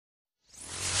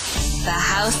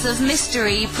House of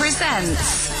Mystery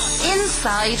presents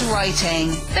Inside Writing,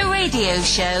 the radio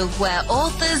show where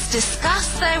authors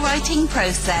discuss their writing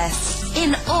process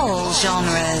in all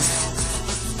genres.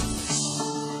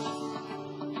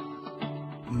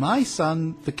 My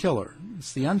Son, the Killer.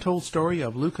 It's the untold story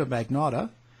of Luka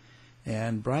Magnotta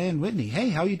and Brian Whitney. Hey,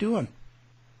 how you doing?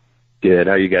 Good.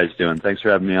 How you guys doing? Thanks for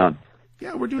having me on.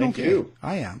 Yeah, we're doing okay. You.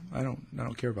 I am. I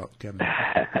don't care about Kevin.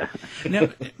 Now,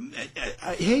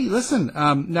 hey, listen.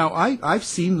 Now I've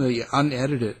seen the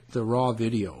unedited, the raw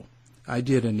video. I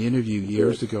did an interview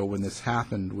years ago when this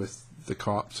happened with the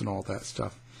cops and all that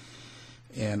stuff,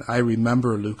 and I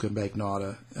remember Luka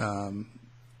Magnotta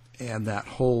and that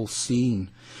whole scene.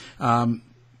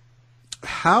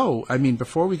 How? I mean,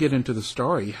 before we get into the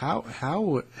story,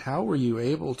 how were you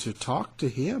able to talk to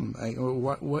him?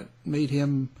 What made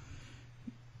him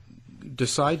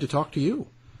decide to talk to you?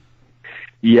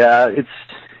 Yeah, it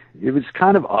was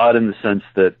kind of odd in the sense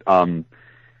that I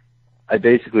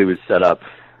basically was set up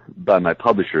by my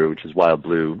publisher, which is Wild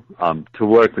Blue, to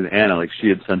work with Anna. Like, she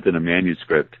had sent in a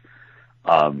manuscript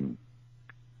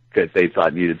that they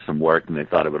thought needed some work, and they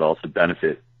thought it would also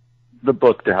benefit the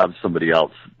book to have somebody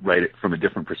else write it from a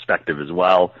different perspective as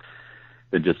well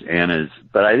than just Anna's.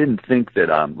 But I didn't think that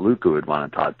Luka would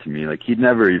want to talk to me. Like, he'd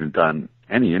never even done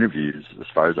any interviews, as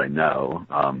far as I know.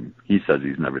 He says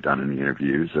he's never done any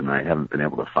interviews, and I haven't been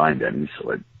able to find any,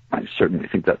 so I certainly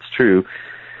think that's true.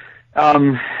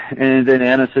 And then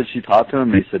Anna said she talked to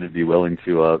him, and he said he'd be willing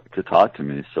to talk to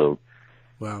me. So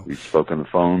wow. We spoke on the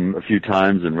phone a few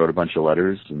times and wrote a bunch of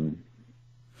letters. And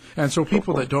so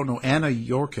people that don't know, Anna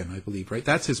Yorkin, I believe, right?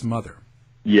 That's his mother.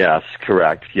 Yes,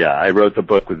 correct. Yeah, I wrote the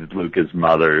book with Luka's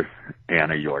mother,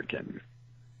 Anna Yorkin.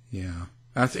 Yeah,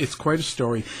 it's quite a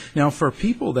story. Now, for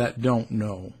people that don't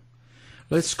know,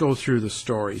 let's go through the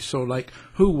story. So, like,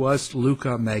 who was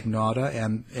Luka Magnotta?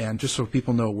 And just so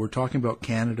people know, we're talking about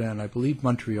Canada and I believe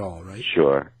Montreal, right?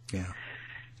 Sure. Yeah.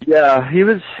 Yeah,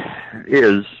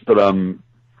 is, but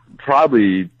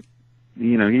probably,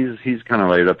 you know, he's kind of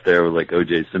right up there with like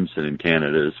O.J. Simpson in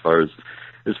Canada as far as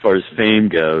fame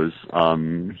goes.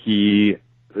 He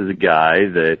was a guy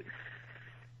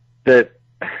that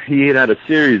he had a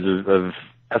series of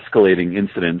escalating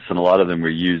incidents, and a lot of them were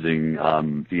using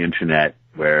the internet,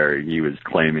 where he was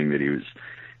claiming that he was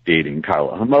dating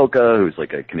Carla Homolka, who's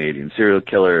like a Canadian serial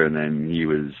killer, and then he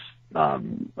was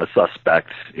a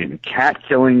suspect in cat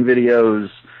killing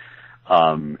videos,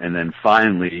 and then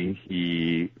finally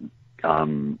he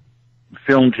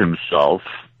filmed himself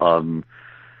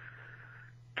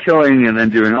killing and then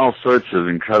doing all sorts of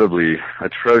incredibly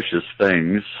atrocious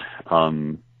things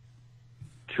to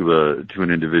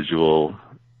an individual,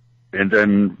 and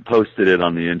then posted it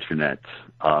on the internet,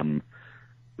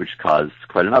 which caused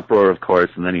quite an uproar, of course.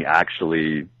 And then he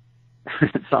actually,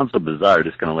 it sounds so bizarre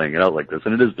just kind of laying it out like this,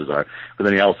 and it is bizarre, but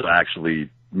then he also actually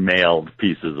mailed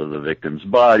pieces of the victim's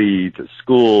body to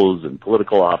schools and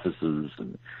political offices,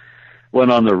 and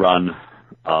went on the run,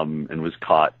 and was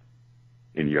caught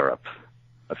in Europe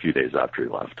a few days after he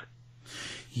left.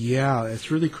 Yeah,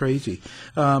 it's really crazy.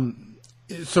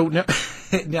 So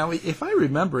now, if I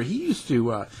remember, he used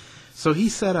to, so he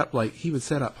would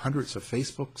set up hundreds of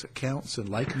Facebook accounts and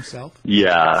like himself?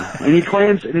 Yeah, and he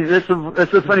claims, and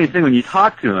that's the funny thing, when you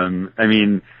talk to him, I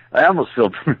mean, I almost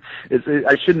feel,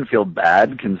 I shouldn't feel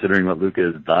bad considering what Luka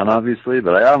has done, obviously,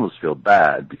 but I almost feel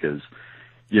bad because,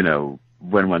 you know,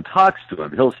 when one talks to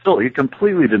him, he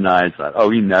completely denies that. Oh,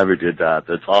 he never did that.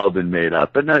 That's all been made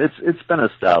up. But no, it's been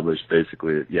established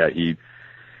basically that, yeah, he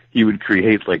would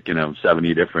create, like, you know,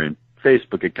 70 different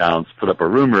Facebook accounts, put up a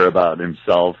rumor about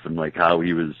himself and like how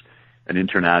he was an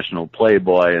international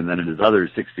playboy, and then in his other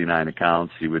 69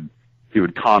 accounts he would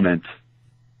comment,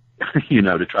 you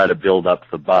know, to try to build up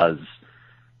the buzz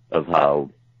of how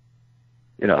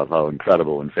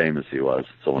incredible and famous he was,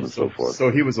 so on and so forth. So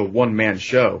he was a one-man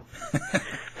show.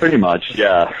 Pretty much,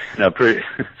 yeah. No,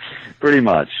 pretty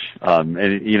much.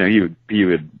 And you know, he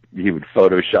would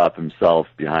Photoshop himself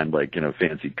behind, like, you know,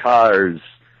 fancy cars,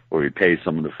 or he'd pay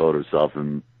someone to Photoshop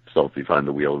himself behind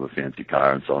the wheel of a fancy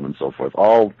car, and so on and so forth.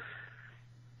 All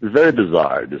it was very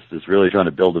bizarre. Just really trying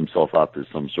to build himself up as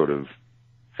some sort of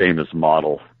famous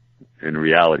model. In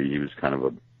reality, he was kind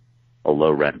of a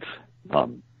low rent,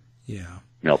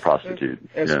 male prostitute.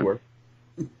 Escort.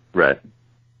 Yeah. Right.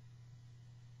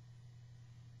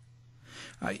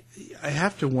 I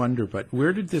have to wonder, but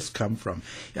where did this come from?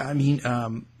 I mean,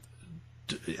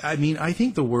 I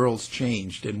think the world's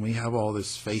changed, and we have all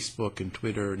this Facebook and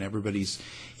Twitter, and everybody's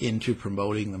into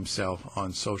promoting themselves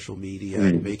on social media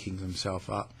and making themselves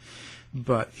up.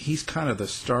 But he's kind of the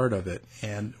start of it.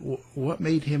 And what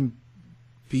made him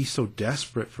be so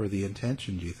desperate for the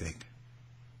attention, do you think?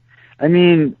 I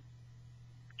mean,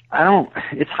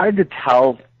 it's hard to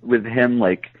tell with him,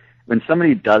 like, when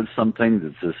somebody does something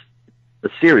that's just a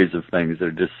series of things that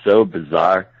are just so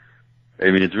bizarre.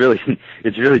 I mean, it's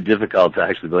really difficult to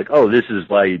actually be like, oh, this is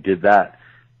why he did that,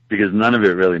 because none of it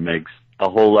really makes a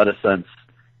whole lot of sense.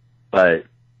 But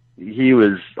he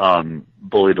was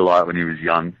bullied a lot when he was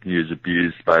young. He was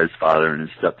abused by his father and his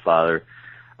stepfather.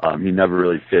 He never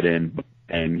really fit in,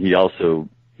 and he also,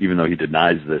 even though he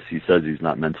denies this, he says he's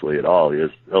not mentally at all. He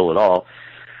is ill at all.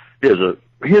 He has a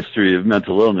history of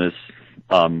mental illness.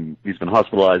 He's been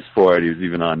hospitalized for it. He was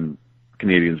even on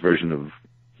Canadian's version of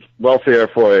welfare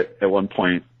for it at one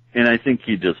point. And I think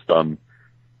he just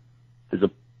is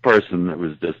a person that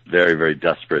was just very, very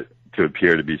desperate to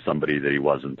appear to be somebody that he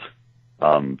wasn't,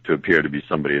 to appear to be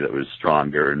somebody that was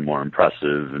stronger and more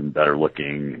impressive and better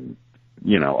looking, and,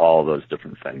 you know, all those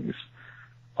different things,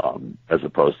 as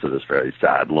opposed to this very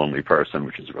sad, lonely person,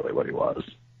 which is really what he was.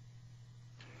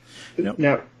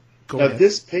 Now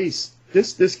this case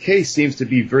seems to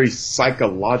be very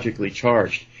psychologically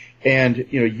charged. And,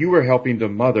 you know, you were helping the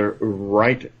mother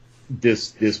write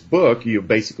this book. You're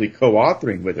basically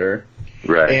co-authoring with her.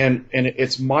 Right. And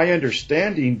it's my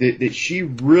understanding that she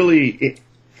really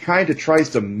kind of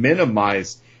tries to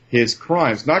minimize his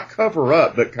crimes, not cover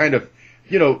up, but kind of,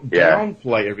 you know,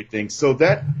 downplay everything. So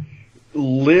that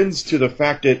lends to the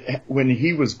fact that when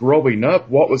he was growing up,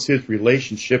 what was his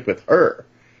relationship with her?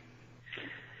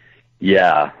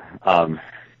 Yeah.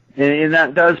 And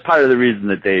that was part of the reason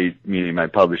that meaning my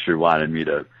publisher, wanted me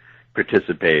to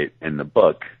participate in the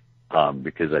book,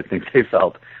 because I think they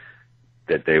felt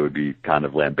that they would be kind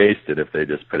of lambasted if they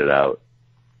just put it out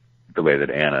the way that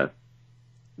Anna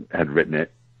had written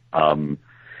it. And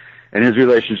his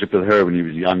relationship with her when he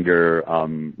was younger,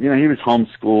 you know, he was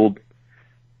homeschooled.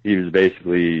 He was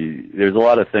basically, there's a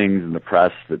lot of things in the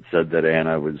press that said that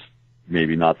Anna was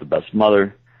maybe not the best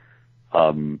mother.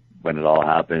 When it all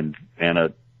happened,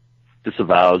 Anna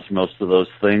disavows most of those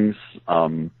things.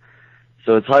 So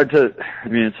it's hard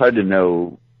to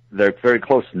know. They're very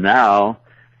close now,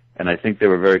 and I think they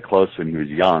were very close when he was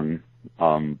young,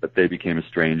 but they became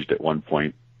estranged at one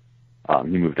point.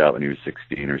 He moved out when he was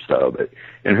 16 or so, but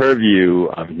in her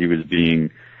view, he was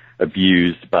being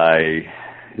abused by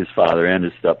his father and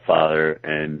his stepfather,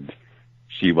 and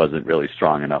she wasn't really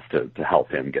strong enough to help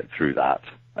him get through that.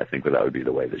 I think that would be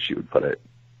the way that she would put it.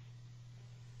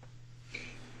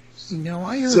 No,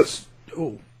 I heard...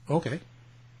 okay.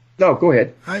 No, go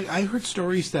ahead. I heard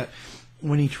stories that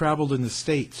when he traveled in the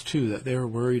States, too, that they were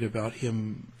worried about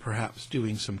him perhaps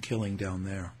doing some killing down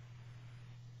there.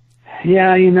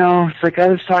 Yeah, you know, it's like I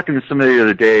was talking to somebody the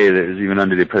other day that was even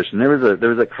under the impression there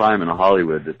was a crime in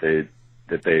Hollywood that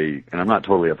they, and I'm not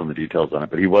totally up on the details on it,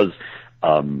 but he was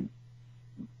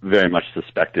very much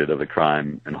suspected of a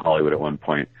crime in Hollywood at one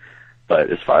point.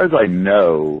 But as far as I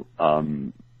know,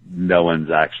 no one's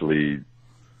actually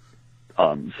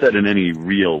said in any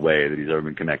real way that he's ever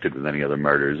been connected with any other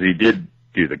murders. He did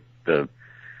do the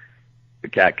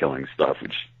cat killing stuff,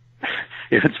 which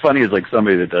it's funny as like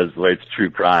somebody that does the way it's true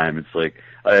crime. It's like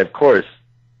I of course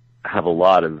have a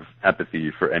lot of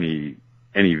empathy for any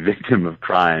victim of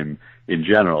crime in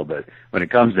general, but when it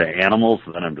comes to animals,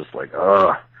 then I'm just like,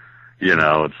 oh, you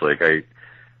know, it's like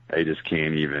I just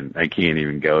can't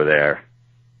even go there.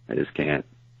 I just can't.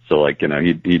 So, like, you know,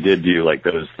 he did do, like,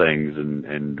 those things,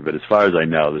 but as far as I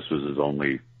know, this was his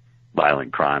only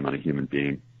violent crime on a human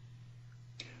being.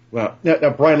 Well,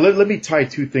 now Brian, let me tie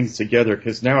two things together,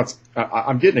 because now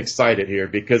I'm getting excited here,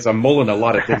 because I'm mulling a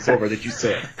lot of things over that you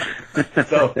said.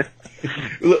 So,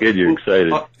 good, you're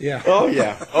excited. Yeah. Oh,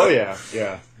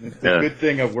 yeah. It's a good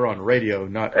thing we're on radio,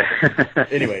 not...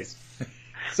 Anyways.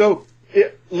 So...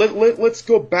 Let's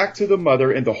go back to the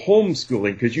mother and the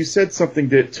homeschooling, because you said something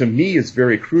that to me is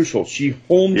very crucial. She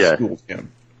homeschooled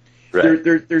him. Right.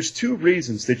 There's two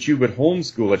reasons that you would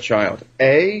homeschool a child.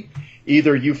 A,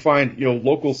 either you find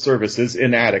local services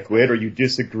inadequate, or you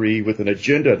disagree with an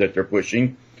agenda that they're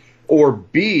pushing, or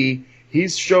B,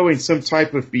 he's showing some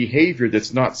type of behavior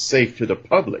that's not safe to the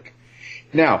public.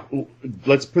 Now,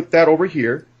 let's put that over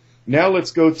here. Now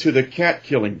let's go to the cat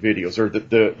killing videos, or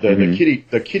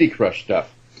the kitty crush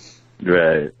stuff.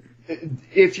 Right.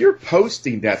 If you're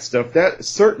posting that stuff, that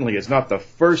certainly is not the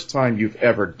first time you've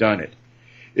ever done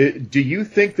it. Do you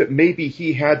think that maybe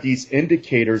he had these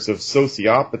indicators of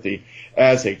sociopathy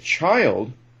as a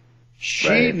child?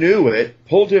 She knew it,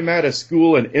 pulled him out of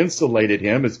school and insulated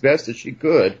him as best as she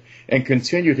could, and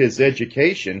continued his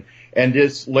education. And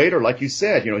just later, like you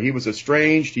said, he was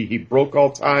estranged, he broke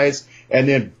all ties, and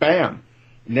then bam,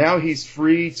 now he's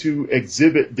free to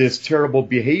exhibit this terrible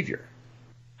behavior.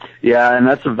 Yeah, and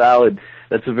that's a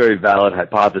very valid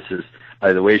hypothesis.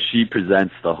 The way she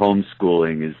presents the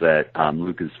homeschooling is that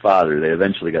Luka's father, they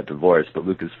eventually got divorced, but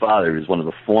Luka's father is one of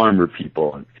the former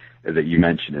people that you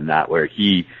mentioned in that, where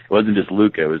it wasn't just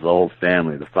Luka, it was the whole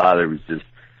family. The father was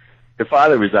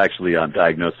actually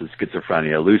diagnosed with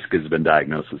schizophrenia. Luka's been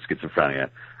diagnosed with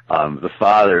schizophrenia. The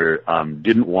father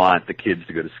didn't want the kids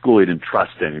to go to school. He didn't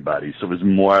trust anybody. So it was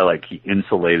more like he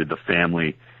insulated the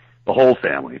family, the whole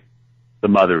family, the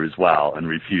mother as well, and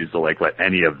refused to let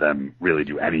any of them really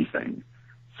do anything.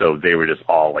 So they were just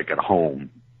all at home.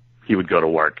 He would go to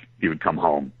work, he would come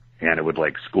home, and it would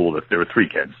school. There were 3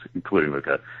 kids, including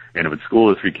Luka, and it would school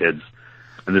the 3 kids.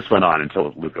 And this went on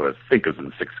until Luka, I think, was in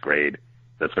the 6th grade.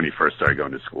 That's when he first started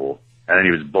going to school. And then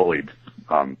he was bullied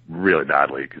really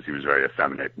badly because he was very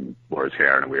effeminate and wore his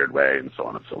hair in a weird way and so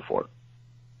on and so forth.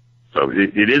 So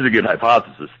it is a good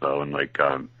hypothesis, though, and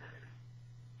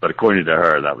but according to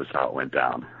her, that was how it went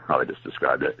down, how I just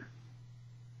described it.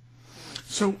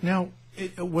 So now,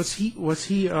 was he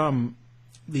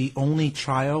the only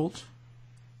child,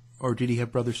 or did he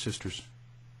have brothers, sisters?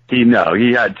 He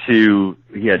had two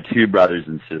brothers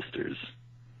and sisters.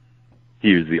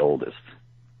 He was the oldest.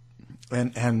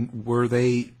 And were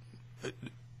they?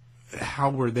 How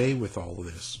were they with all of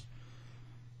this?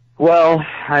 Well,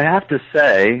 I have to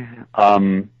say,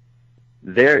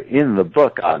 they're in the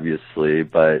book, obviously,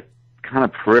 but kind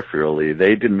of peripherally.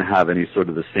 They didn't have any sort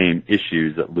of the same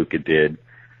issues that Luka did.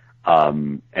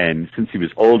 And since he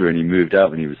was older and he moved out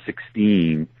when he was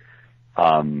 16,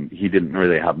 he didn't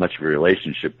really have much of a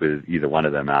relationship with either one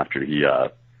of them after he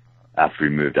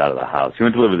moved out of the house. He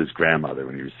went to live with his grandmother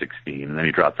when he was 16, and then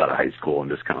he dropped out of high school and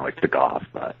just kind of took off.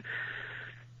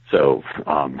 So,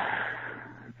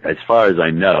 as far as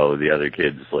I know, the other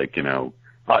kids,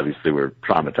 obviously were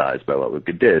traumatized by what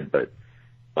Luka did, but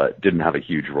didn't have a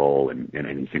huge role in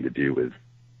anything to do with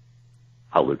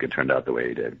how Luka turned out the way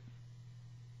he did.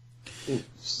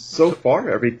 So far,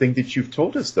 everything that you've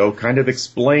told us, though, kind of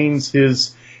explains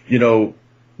his,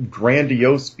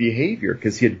 grandiose behavior,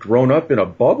 because he had grown up in a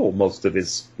bubble most of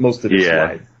his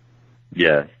life.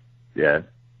 Yeah. And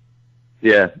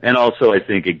also, I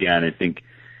think,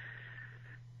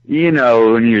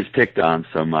 when he was picked on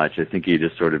so much, I think he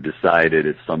just sort of decided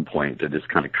at some point to just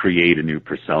kind of create a new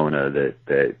persona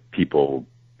that people,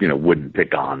 wouldn't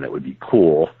pick on, that would be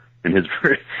cool. And his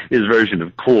version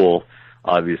of cool,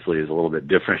 obviously, is a little bit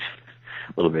different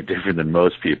than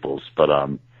most people's. But I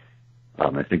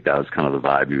think that was kind of the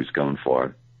vibe he was going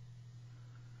for.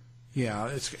 Yeah,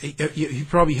 he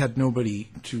probably had nobody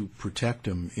to protect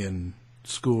him in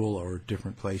school or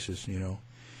different places, Yeah,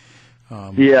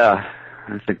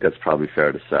 I think that's probably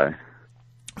fair to say.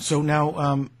 So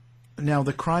now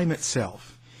the crime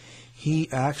itself, he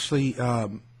actually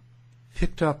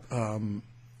picked up. It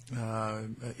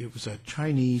was a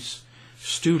Chinese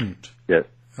student. Yes,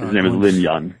 his name is Lin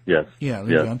Yun. Yes. Yeah,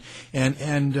 Lin Yun.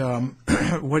 And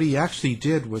what he actually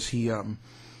did was he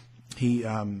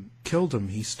killed him.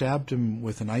 He stabbed him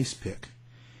with an ice pick,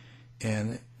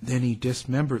 and then he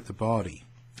dismembered the body,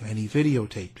 and he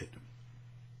videotaped it.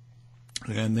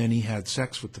 And then he had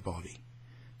sex with the body,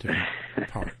 different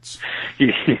parts.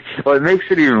 Well, it makes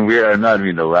it even weird. I'm not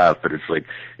meaning to laugh, but it's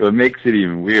what makes it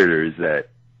even weirder is that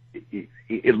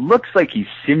it looks like he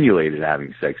simulated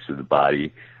having sex with the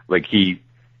body, which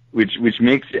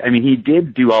makes it. I mean, he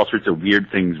did do all sorts of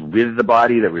weird things with the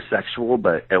body that were sexual,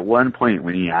 but at one point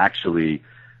when he actually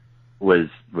was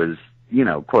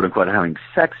quote unquote having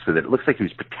sex with it looks like he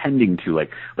was pretending to,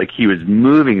 like he was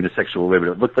moving in a sexual way, but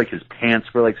it looked like his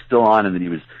pants were still on, and then he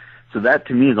was. So that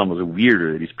to me is almost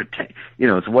weirder that he's pretend.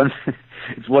 It's one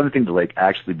thing to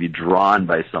actually be drawn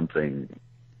by something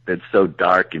that's so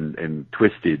dark and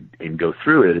twisted and go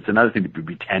through it. It's another thing to be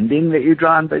pretending that you're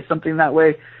drawn by something that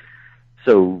way.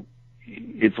 So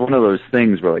it's one of those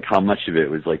things where how much of it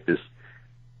was this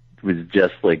was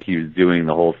just he was doing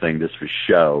the whole thing just for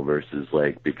show versus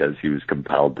because he was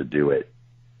compelled to do it.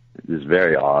 It was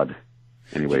very odd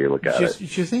any way you look at it. Do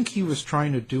you think he was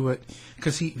trying to do it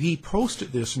because he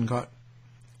posted this and got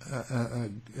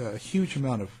a huge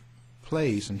amount of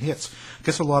plays and hits? I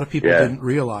guess a lot of people didn't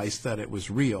realize that it was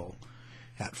real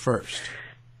at first.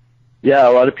 Yeah,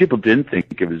 a lot of people didn't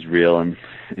think it was real, and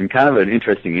kind of an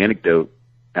interesting anecdote.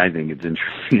 I think it's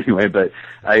interesting anyway, but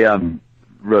I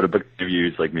wrote a book of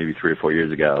interviews maybe 3 or 4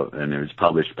 years ago, and it was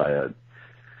published by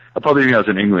a publishing house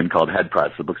in England called Head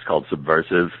Press. The book's called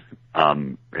Subversive,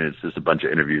 and it's just a bunch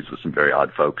of interviews with some very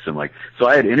odd folks. And so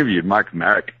I had interviewed Mark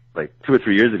Merrick 2 or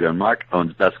 3 years ago, and Mark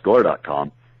owns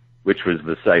bestgore.com, which was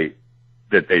the site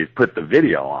that they put the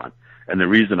video on. And the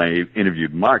reason I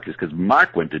interviewed Mark is because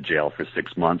Mark went to jail for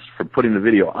 6 months for putting the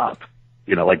video up.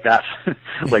 You know, like that's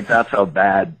like that's how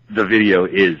bad the video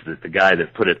is. That the guy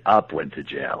that put it up went to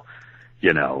jail.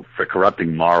 You know, for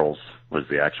corrupting morals was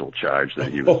the actual charge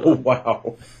that he was. Oh,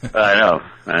 wow! I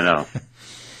know.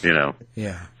 You know,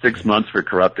 6 months for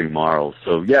corrupting morals.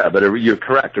 So yeah, but you're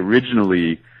correct.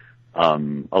 Originally, a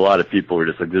lot of people were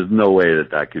just like, "There's no way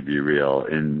that could be real."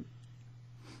 And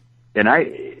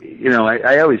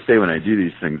I always say when I do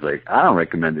these things, like, I don't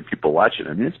recommend that people watch it.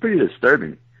 I mean, it's pretty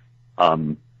disturbing.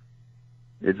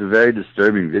 It's a very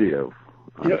disturbing video,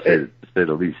 to say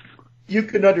the least. You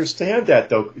can understand that,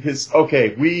 though, because,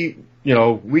 okay, we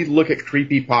look at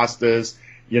creepypastas,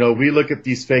 we look at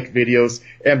these fake videos,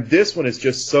 and this one is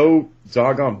just so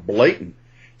doggone blatant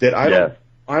that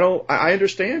I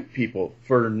understand people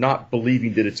for not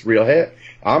believing that it's real. Hey,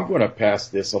 I'm going to pass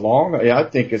this along. I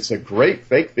think it's a great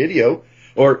fake video,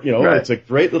 or, it's a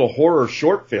great little horror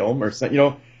short film or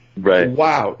something, Right.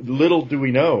 Wow, little do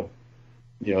we know,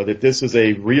 that this is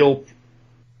a real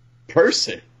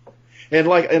person. And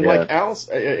like Alice,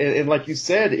 and like you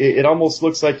said, it almost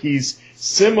looks like he's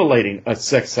simulating a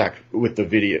sex act with the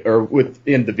video, or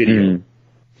within the video.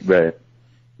 Mm.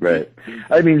 Right.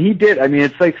 I mean, he did. I mean,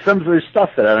 it's like there's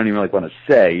stuff that I don't even want to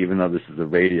say, even though this is a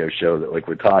radio show that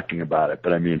we're talking about it.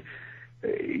 But I mean,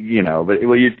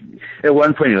 at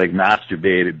one point he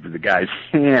masturbated with the guy's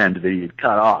hand that he had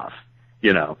cut off.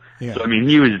 Yeah. So I mean,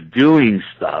 he was doing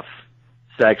stuff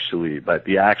sexually, but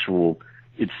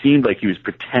it seemed like he was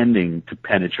pretending to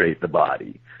penetrate the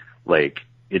body. Like,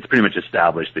 it's pretty much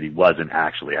established that he wasn't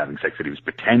actually having sex, that he was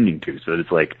pretending to. So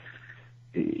it's like,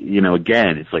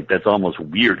 again, it's like that's almost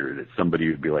weirder that somebody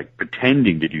would be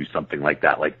pretending to do something like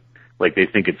that. Like they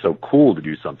think it's so cool to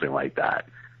do something like that,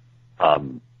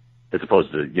 as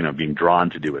opposed to, being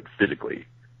drawn to do it physically.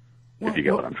 If you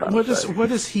get what I'm trying to say. What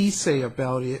does he say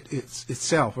about it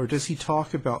itself, or does he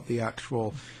talk about the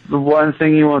actual? The one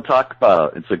thing he won't talk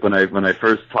about. It's like when I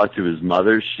first talked to his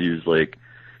mother, she's like,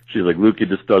 Luka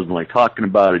just doesn't like talking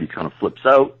about it. He kind of flips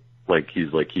out. He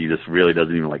just really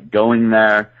doesn't even like going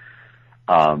there.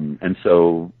 And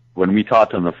so when we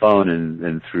talked on the phone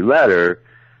and through letter,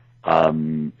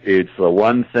 it's the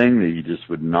one thing that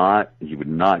he would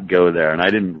not go there. And I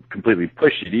didn't completely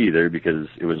push it either, because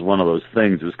it was one of those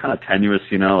things. It was kind of tenuous,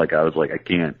 I was like, I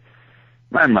can't,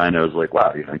 in my mind, I was like,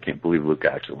 wow, I can't believe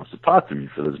Luka actually wants to talk to me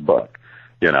for this book,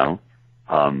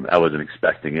 I wasn't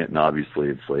expecting it. And obviously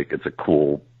it's a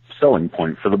cool selling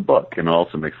point for the book, and it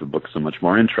also makes the book so much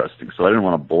more interesting. So I didn't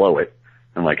want to blow it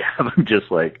and have him just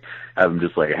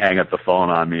hang up the phone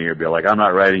on me, or be like, I'm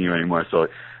not writing you anymore. So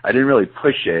I didn't really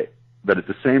push it, but at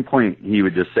the same point, he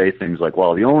would just say things like,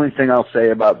 well, the only thing I'll say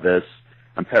about this,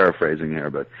 I'm paraphrasing here,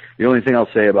 but the only thing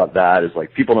I'll say about that is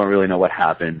people don't really know what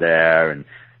happened there, and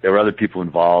there were other people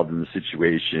involved in the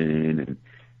situation. And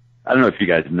I don't know if you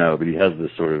guys know, but he has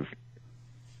this sort of,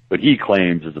 what he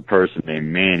claims is a person named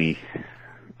Manny,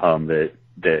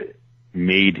 that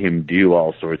made him do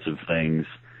all sorts of things,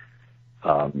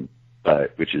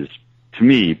 but which is, to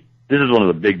me, this is one of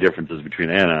the big differences between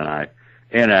Anna and I.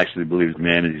 Anna actually believes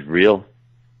Manny's real.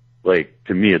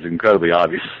 To me, it's incredibly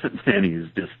obvious that Manny is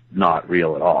just not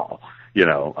real at all.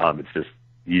 It's just,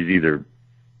 he's either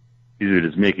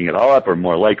just making it all up, or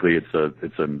more likely it's a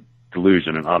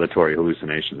delusion, an auditory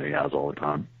hallucination that he has all the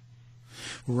time.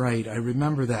 Right, I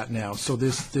remember that now. So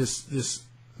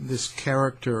this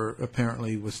character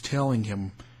apparently was telling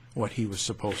him what he was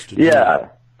supposed to do. Yeah,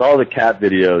 all the cat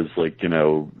videos,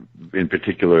 in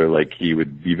particular, he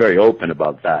would be very open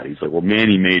about that. He's like, well,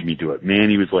 Manny made me do it.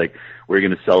 Manny was like, we're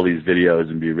going to sell these videos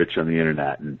and be rich on the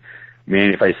internet. And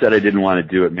Manny, if I said I didn't want to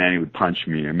do it, Manny would punch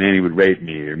me, or Manny would rape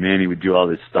me, or Manny would do all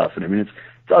this stuff. And I mean, it's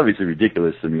obviously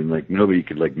ridiculous. I mean, nobody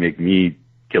could make me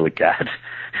kill a cat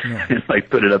and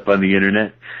put it up on the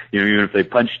internet. Even if they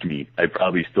punched me, I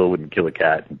probably still wouldn't kill a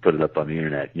cat and put it up on the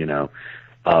internet.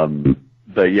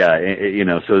 But yeah,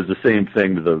 so it's the same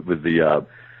thing with the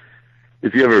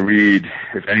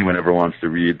if anyone ever wants to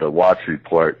read the Watts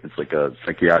report, it's like a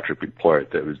psychiatric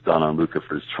report that was done on Luka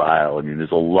for his trial. I mean,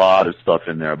 there's a lot of stuff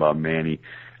in there about Manny,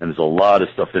 and there's a lot of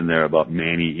stuff in there about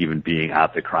Manny even being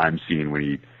at the crime scene when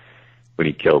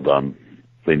he killed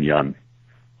Lin Yun.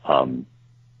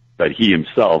 But he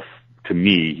himself, to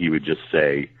me, he would just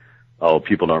say, oh,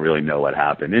 people don't really know what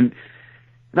happened. And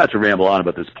not to ramble on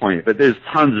about this point, but there's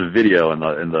tons of video in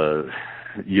the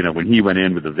when he went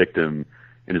in with the victim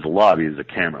in his lobby, there's a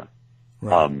camera.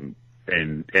 Right.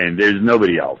 And there's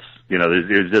nobody else.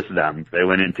 There's just them. They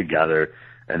went in together.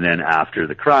 And then after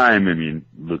the crime, I mean,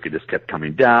 Luka just kept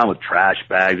coming down with trash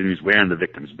bags, and he was wearing the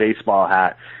victim's baseball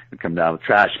hat and come down with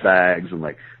trash bags and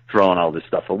throwing all this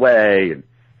stuff away. And,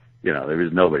 there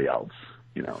was nobody else.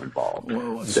 involved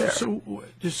Well, there.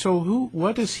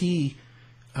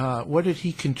 What did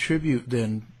he contribute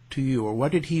then to you, or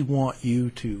what did he want you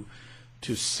to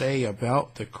say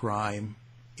about the crime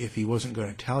if he wasn't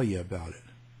going to tell you about it?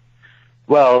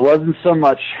 Well, it wasn't so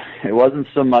much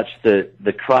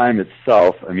the crime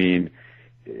itself. I mean,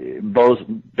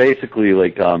 basically,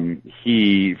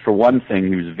 he, for one thing,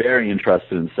 he was very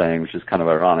interested in saying, which is kind of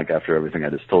ironic after everything I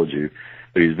just told you,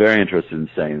 but he was very interested in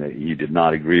saying that he did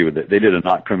not agree with it. They did a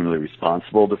not criminally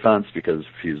responsible defense because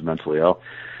he was mentally ill.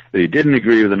 But he didn't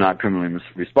agree with the not criminally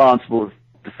responsible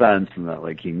defense, and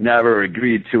that he never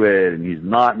agreed to it, and he's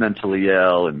not mentally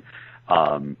ill, and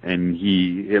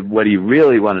what he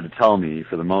really wanted to tell me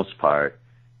for the most part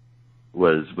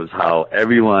was how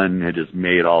everyone had just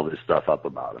made all this stuff up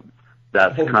about him.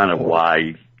 That's kind of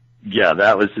why,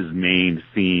 that was his main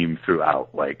theme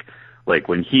throughout. Like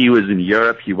when he was in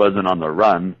Europe, he wasn't on the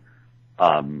run.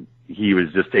 He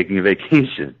was just taking a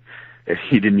vacation.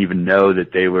 He didn't even know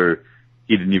that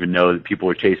people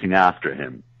were chasing after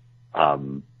him.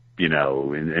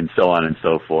 And so on and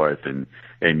so forth.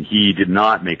 And he did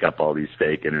not make up all these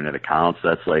fake internet accounts.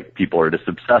 That's people are just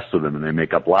obsessed with him and they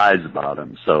make up lies about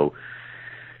him. So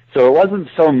it wasn't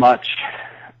so much,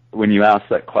 when you ask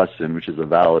that question, which is a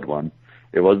valid one,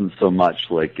 it wasn't so much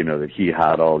that he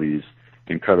had all these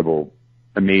incredible,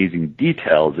 amazing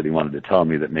details that he wanted to tell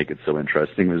me that make it so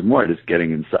interesting. It was more just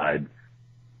getting inside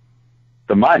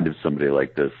the mind of somebody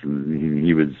like this. And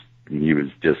he would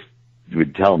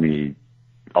tell me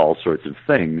all sorts of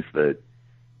things that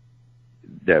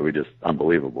were just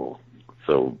unbelievable.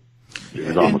 So it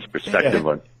was almost perspective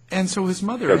on. And so his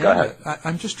mother, go ahead.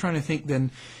 I'm just trying to think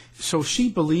then. So she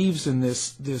believes in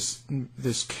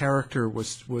this character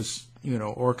was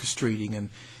orchestrating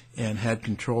and had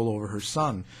control over her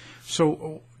son.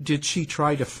 So did she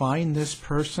try to find this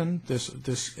person,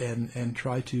 and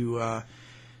try to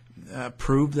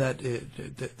prove that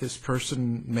this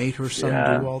person made her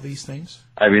son do all these things?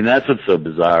 I mean, that's what's so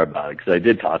bizarre about it, because I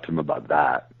did talk to him about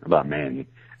Manny,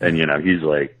 and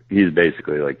he's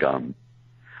basically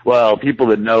well, people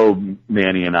that know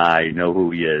Manny and I know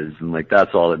who he is, and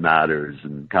that's all that matters,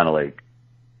 and kind of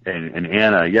and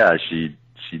Anna, she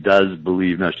does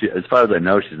believe. No, as far as I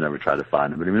know, she's never tried to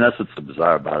find him. But I mean, that's what's so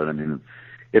bizarre about it. I mean,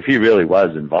 if he really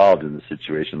was involved in the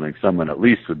situation, someone at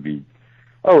least would be,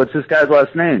 oh, what's this guy's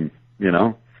last name? Maybe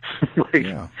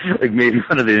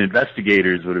one of the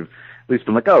investigators would have at least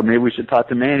been oh, maybe we should talk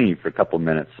to Manny for a couple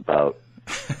minutes about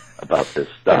this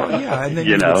stuff. And then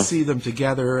you would see them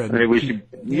together, and maybe we should,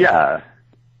 hey,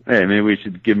 maybe we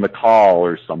should give him a call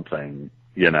or something,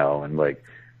 and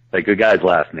the guy's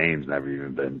last name's never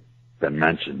even been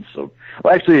mentioned. So,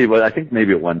 I think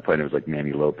maybe at one point it was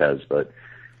Manny Lopez, but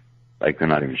they're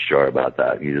not even sure about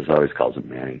that. He just always calls him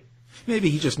Manny. Maybe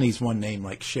he just needs one name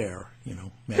like Cher,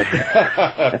 Manny.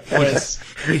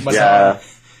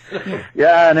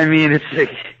 And I mean,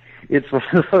 it's one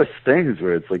of those things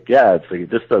where it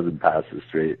just doesn't pass the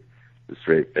straight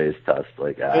face test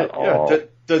at all.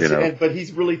 But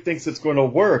he really thinks it's going to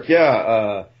work.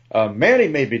 Manny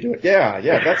maybe do it.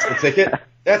 That's the ticket.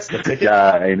 That's the ticket.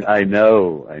 Yeah, I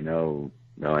know.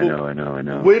 No, I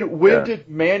know. When did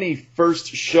Manny first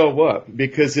show up?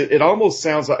 Because it almost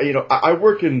sounds like, I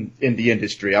work in the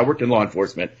industry. I work in law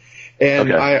enforcement,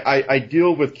 and I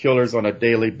deal with killers on a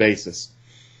daily basis.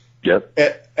 Yep.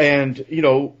 And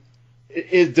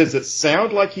does it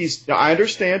sound like I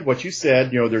understand what you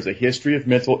said, there's a history of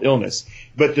mental illness,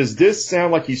 but does this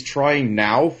sound like he's trying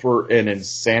now for an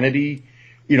insanity,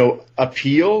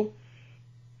 appeal?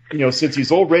 Since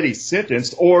he's already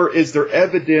sentenced, or is there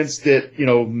evidence that,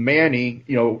 Manny,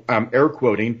 I'm air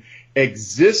quoting,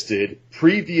 existed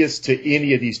previous to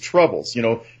any of these troubles?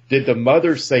 Did the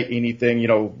mother say anything,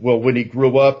 when he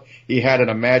grew up, he had an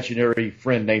imaginary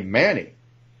friend named Manny?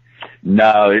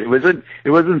 No, it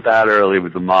wasn't that early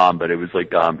with the mom, but it was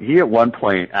he at one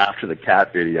point after the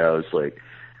cat videos,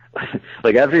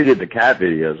 after he did the cat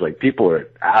videos, people were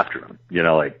after him,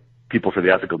 people for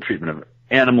the ethical treatment of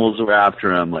animals were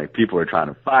after him, people were trying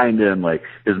to find him.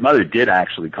 His mother did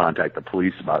actually contact the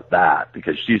police about that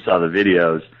because she saw the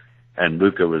videos, and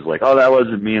Luka was oh, that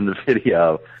wasn't me in the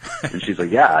video. And she's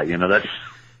yeah,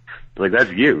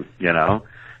 that's you,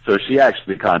 So she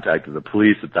actually contacted the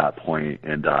police at that point.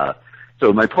 And,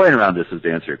 so my point around this is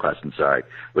to answer your question,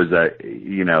 was that,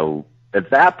 at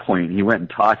that point he went and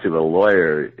talked to a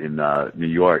lawyer in, New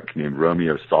York named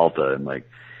Romeo Salta, and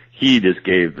he just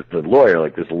gave the lawyer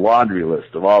this laundry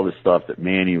list of all the stuff that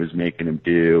Manny was making him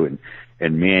do,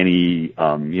 and Manny,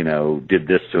 did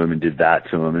this to him and did that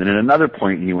to him. And at another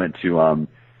point he went to,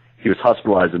 he was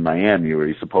hospitalized in Miami where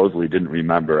he supposedly didn't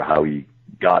remember how he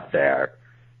got there.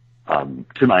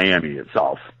 to Miami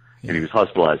itself. And he was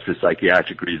hospitalized for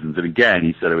psychiatric reasons. And again,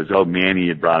 he said it was, Manny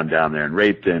had brought him down there and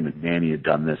raped him, and Manny had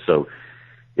done this. So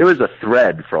it was a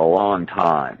thread for a long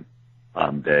time,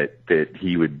 that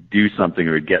he would do something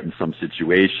or get in some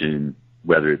situation,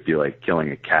 whether it be like killing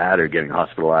a cat or getting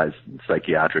hospitalized in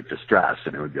psychiatric distress.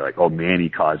 And it would be like, Manny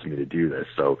caused me to do this.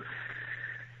 So,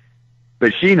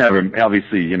 but she never,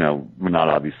 obviously, well, not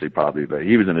obviously probably, but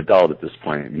he was an adult at this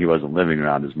point and he wasn't living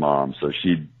around his mom. So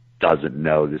she doesn't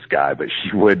know this guy, but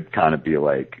she would kind of be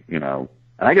like, and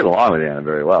I get along with Anna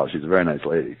very well. She's a very nice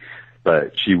lady,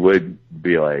 but she would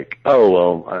be like,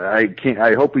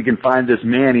 I hope we can find this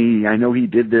Manny. I know he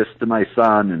did this to my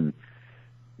son.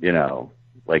 And,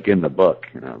 like in the book,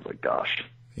 I was like, gosh.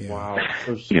 Yeah. Wow.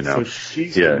 So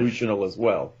she's delusional as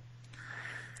well.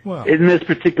 Well, in this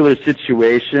particular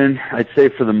situation, I'd say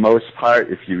for the most part,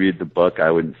 if you read the book,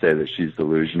 I wouldn't say that she's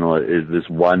delusional. It is this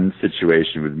one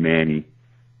situation with Manny.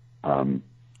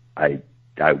 I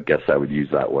guess I would use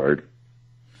that word.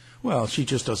 Well, she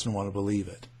just doesn't want to believe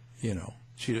it.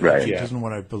 She doesn't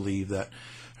want to believe that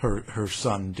her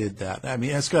son did that. I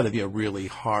mean, it's got to be a really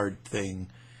hard thing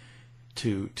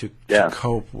to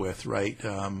cope with, right?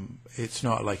 It's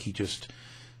not like he just,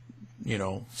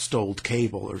 stole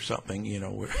cable or something.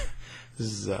 This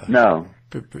is no.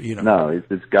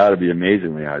 It's got to be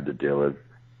amazingly hard to deal with.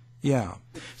 Yeah.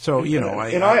 So,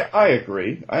 I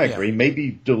agree. I agree.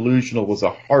 Maybe delusional was a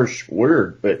harsh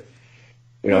word, but,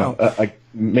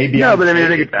 maybe. No, but I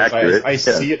think it's accurate. I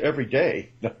see it every day.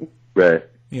 Right.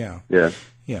 Yeah. Yeah.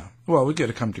 Yeah. Well, we got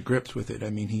to come to grips with it. I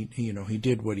mean, he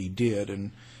did what he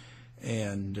did.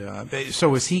 And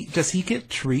so does he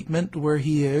get treatment where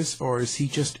he is, or is he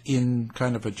just in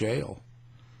kind of a jail?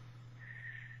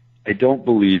 I don't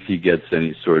believe he gets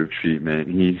any sort of treatment.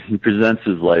 He presents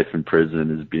his life in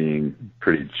prison as being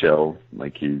pretty chill.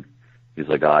 Like he's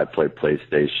like, I play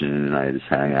PlayStation and I just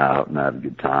hang out and I have a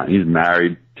good time. He's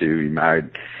married too. He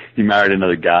married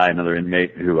another guy, another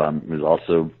inmate who was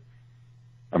also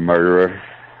a murderer.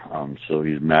 So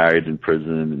he's married in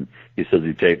prison, and he says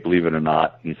believe it or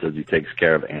not, he says he takes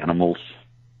care of animals.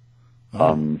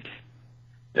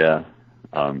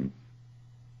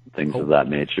 Things of that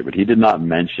nature. But he did not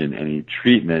mention any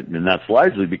treatment, and that's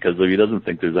largely because he doesn't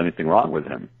think there's anything wrong with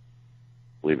him.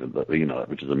 Believe it,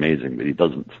 which is amazing, but he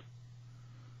doesn't.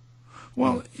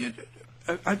 Well,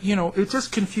 it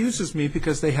just confuses me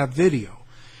because they have video.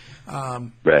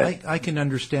 Right. I can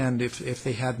understand if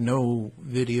they had no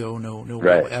video, no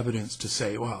right. real evidence to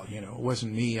say, well, it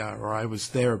wasn't me or I was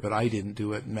there, but I didn't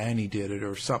do it, Manny did it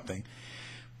or something.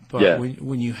 But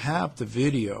when you have the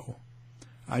video,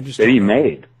 I just that he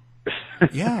made.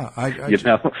 Yeah,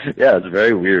 it's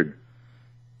very weird.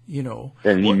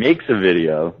 And he makes a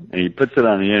video and he puts it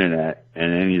on the internet,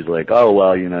 and then he's like, "Oh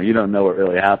well, you don't know what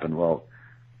really happened." Well,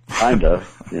 kind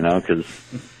of, because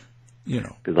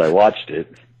I watched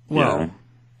it. Well,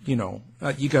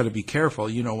 you got to be careful.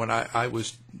 When I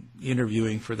was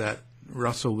interviewing for that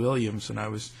Russell Williams,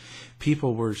 and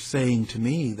people were saying to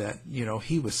me that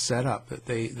he was set up, that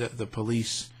the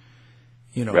police.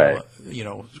 Right.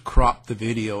 Cropped the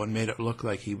video and made it look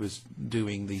like he was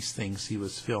doing these things he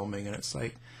was filming. And it's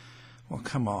like, well,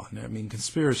 come on. I mean,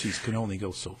 conspiracies can only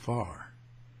go so far.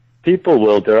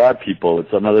 There are people,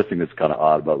 it's another thing that's kind of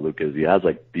odd about Luka is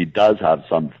he does have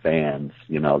some fans.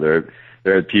 There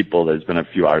are people, there's been a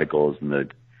few articles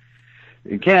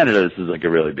in Canada, this is like a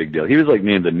really big deal. He was like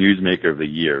named the Newsmaker of the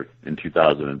Year in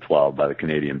 2012 by the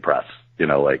Canadian press,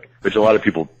 which a lot of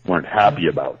people weren't happy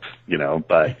about,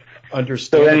 but.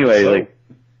 Understand. So anyway,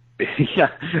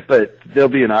 but there'll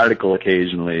be an article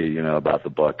occasionally, about the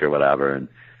book or whatever,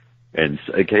 and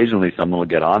occasionally someone will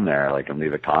get on there, and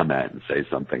leave a comment and say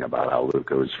something about how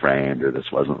Luka was framed, or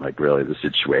this wasn't really the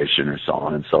situation, or so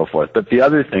on and so forth. But the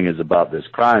other thing is about this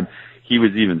crime, he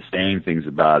was even saying things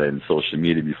about it in social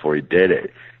media before he did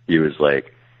it. He was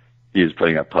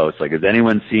putting up posts has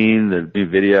anyone seen the new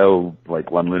video,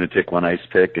 one lunatic, one ice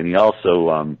pick? And he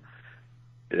also,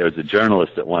 there was a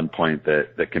journalist at one point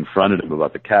that confronted him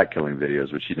about the cat killing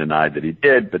videos, which he denied that he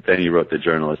did, but then he wrote the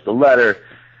journalist a letter.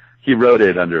 He wrote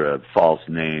it under a false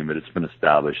name, but it's been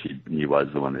established he was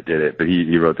the one that did it. But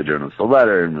he wrote the journalist a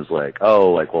letter and was like,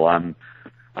 well, I'm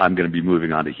going to be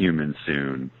moving on to humans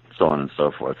soon, so on and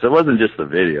so forth. So it wasn't just the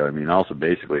video. I mean, also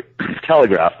basically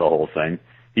telegraphed the whole thing.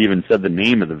 He even said the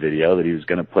name of the video that he was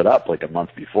going to put up a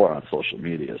month before on social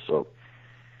media. So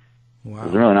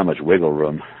there's really not much wiggle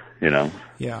room. Yeah,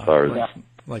 as far as,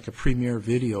 like a premiere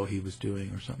video he was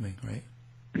doing or something, right?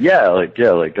 Yeah,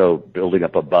 building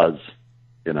up a buzz,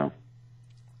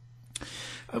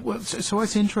 Well, so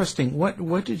it's interesting.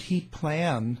 What did he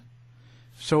plan?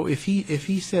 So if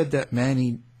he said that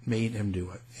Manny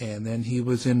do it. And then he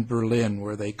was in Berlin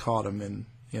where they caught him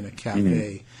in a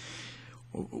cafe.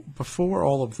 Before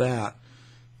all of that,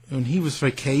 when he was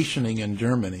vacationing in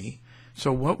Germany,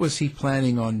 so what was he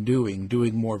planning on doing?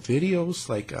 Doing more videos?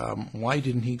 Like, why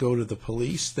didn't he go to the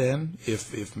police then?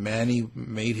 If Manny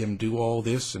made him do all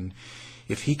this, and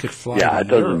if he could fly Yeah, to it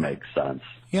doesn't Europe. make sense.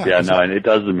 Yeah, and it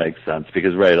doesn't make sense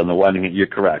because, right, on the one hand, you're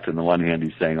correct. On the one hand,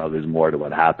 he's saying, oh, there's more to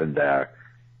what happened there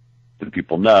than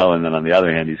people know. And then on the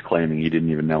other hand, he's claiming he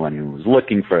didn't even know anyone was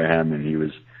looking for him. And he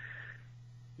was,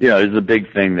 there's a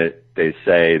big thing that they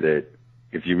say that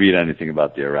if you read anything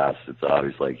about the arrest, it's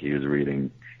always like he was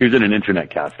in an internet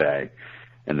cafe,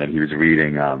 and then he was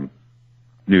reading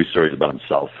news stories about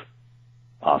himself,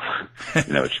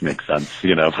 which makes sense,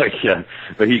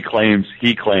 But he claims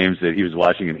that he was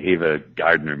watching an Ava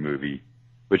Gardner movie,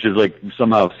 which is like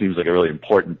somehow seems like a really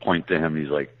important point to him. He's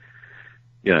like,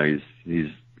 he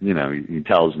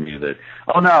tells me that,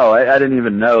 oh no, I didn't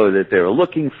even know that they were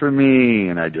looking for me,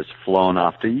 and I just flown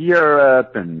off to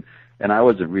Europe, and I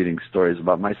wasn't reading stories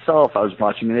about myself. I was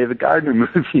watching an Ava Gardner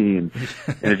movie, and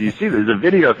if you see, there's a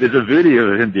video of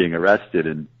him being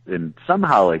arrested, and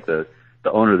somehow like the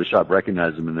owner of the shop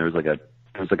recognized him, and there was like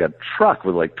a truck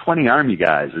with like 20 army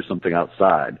guys or something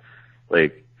outside,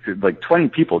 like 20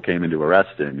 people came in to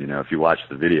arrest him. If you watch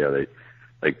the video, they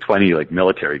like 20 like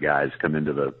military guys come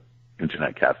into the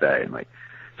internet cafe, and like,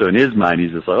 so in his mind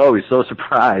he's just like, oh, he's so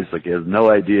surprised, like he has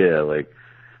no idea like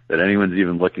that anyone's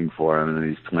even looking for him, and then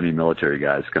these 20 military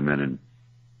guys come in and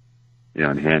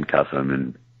and handcuff him,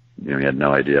 and he had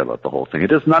no idea about the whole thing.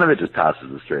 None of it just passes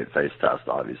the straight face test,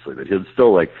 obviously, but he'll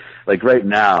still like right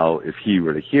now, if he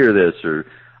were to hear this, or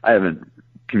I haven't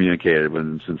communicated with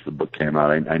him since the book came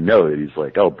out, I know that he's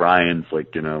like, oh, Brian's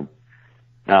like, now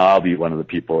I'll be one of the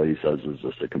people he says is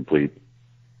just a complete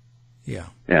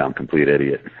complete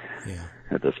idiot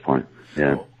at this point.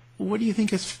 Yeah. Well, what do you think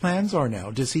his plans are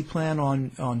now? Does he plan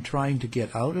on trying to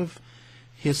get out of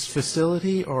his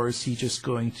facility, or is he just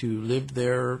going to live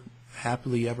there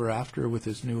happily ever after with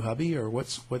his new hubby, or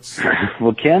what's?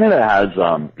 Well, Canada has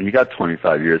he got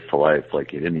 25 years to life. Like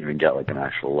he didn't even get like an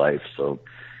actual life. So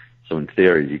in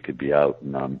theory, he could be out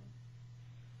in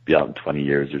 20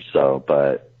 years or so.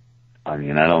 But I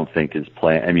mean, I don't think his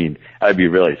plan. I mean, I'd be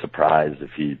really surprised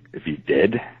if he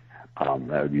did.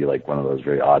 That would be like one of those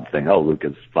very odd things. Oh,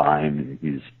 Luka's fine.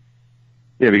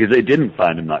 Because they didn't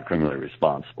find him not criminally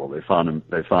responsible. They found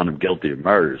him guilty of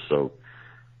murder. So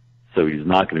he's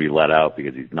not going to be let out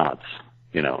because he's nuts.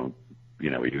 He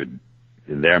would,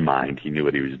 in their mind, he knew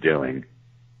what he was doing,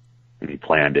 and he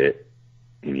planned it,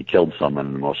 and he killed someone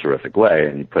in the most horrific way,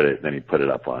 and he put it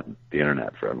up on the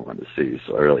internet for everyone to see.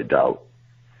 So I really doubt.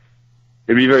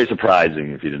 It'd be very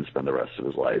surprising if he didn't spend the rest of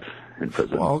his life in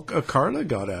prison. Well, Carla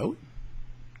got out.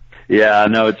 Yeah,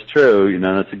 no, it's true.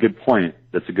 That's a good point.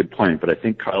 But I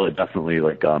think Carla definitely,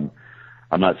 I'm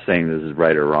not saying this is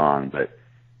right or wrong, but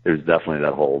there's definitely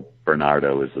that whole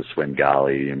Bernardo was the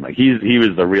Svengali, and like he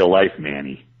was the real life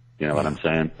Manny. You know what I'm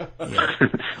saying?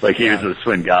 Yeah. He was the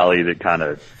Svengali that kind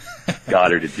of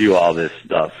got her to do all this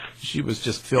stuff. She was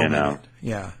just filming it.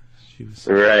 Yeah, she was.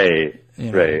 Right.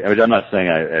 Right. I mean, I'm not saying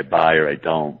I buy or I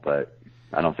don't, but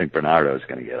I don't think Bernardo is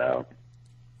going to get out.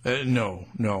 No.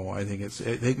 I think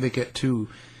they get too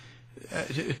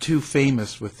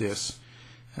famous with this.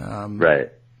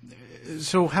 Right.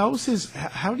 So how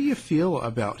do you feel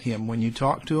about him when you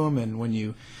talk to him and when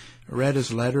you read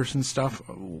his letters and stuff?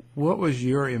 What was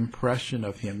your impression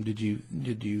of him? Did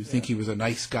you think he was a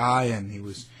nice guy and he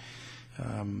was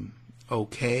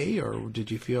okay, or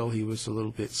did you feel he was a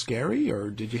little bit scary, or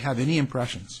did you have any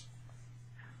impressions?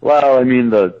 Well, I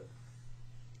mean,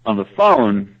 on the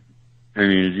phone, I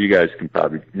mean, as you guys can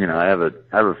probably, I have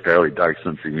a fairly dark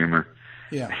sense of humor.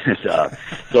 Yeah.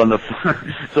 So on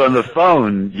the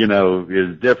phone,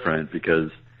 is different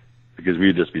because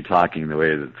we'd just be talking the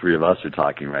way the three of us are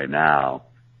talking right now,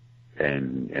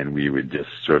 and we would just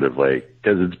sort of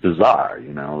because it's bizarre,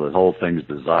 the whole thing's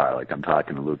bizarre. Like I'm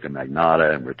talking to Luka and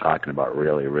Magnotta, and we're talking about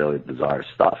really, really bizarre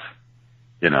stuff,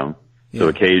 Yeah. So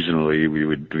occasionally we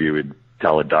would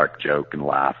tell a dark joke and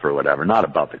laugh or whatever, not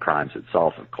about the crimes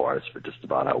itself, of course, but just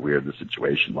about how weird the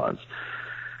situation was.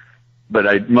 But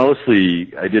I did most of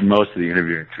the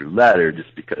interviewing through letter,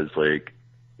 just because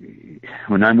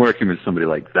when I'm working with somebody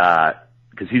like that,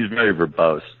 because he's very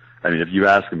verbose. I mean, if you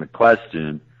ask him a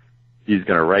question, he's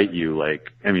going to write you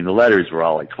the letters were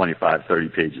all 25, 30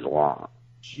 pages long.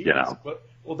 Jeez,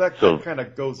 well, that kind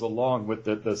of goes along with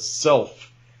the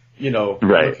self,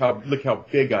 right. Look how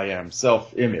big I am,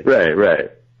 self-image.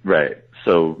 Right.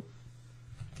 So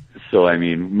So, I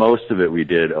mean, most of it we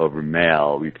did over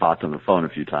mail. We talked on the phone a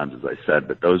few times, as I said,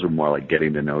 but those were more like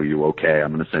getting to know you. Okay,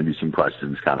 I'm going to send you some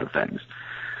questions kind of things.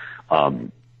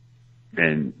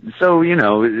 And so, you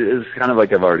know, it's kind of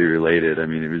like I've already related. I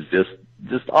mean, it was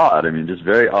just odd. I mean, just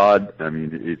very odd. I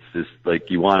mean, it's just like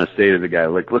you want to say to the guy,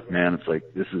 like, look, man, it's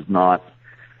like, this is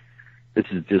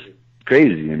just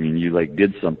crazy. I mean, you like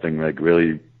did something like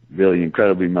really, really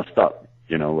incredibly messed up,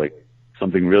 you know, like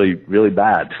something really, really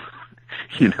bad.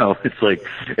 You know, it's like,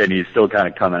 and he's still kind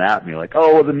of coming at me like,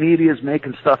 oh, well, the media's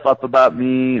making stuff up about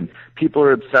me and people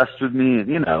are obsessed with me. And,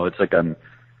 you know, it's like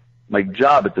my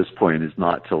job at this point is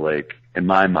not to like, in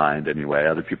my mind anyway,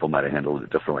 other people might have handled it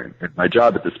differently. My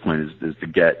job at this point is to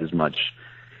get as much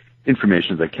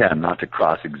information as I can, not to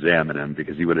cross-examine him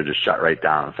because he would have just shut right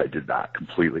down if I did that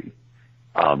completely.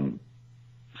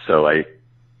 So I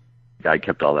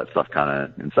kept all that stuff kind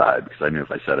of inside because I knew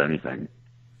if I said anything,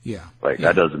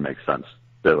 that doesn't make sense.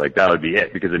 That would be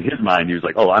it. Because in his mind, he was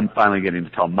like, oh, I'm finally getting to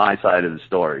tell my side of the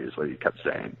story is what he kept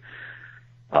saying.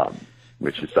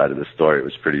 Which his side of the story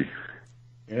was pretty...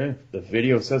 Yeah, the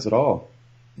video says it all.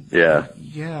 Yeah.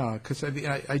 Yeah, because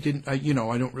I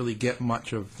don't really get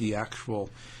much of the actual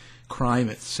crime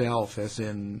itself, as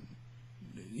in,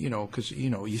 you know, because, you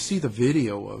know, you see the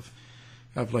video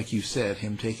of, like you said,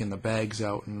 him taking the bags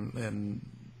out, and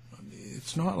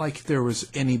it's not like there was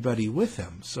anybody with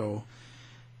him, so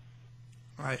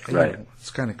I right. know, it's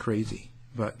kind of crazy,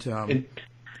 but it's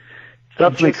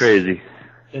definitely crazy.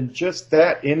 And just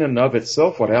that in and of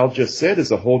itself, what Al just said,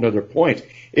 is a whole other point.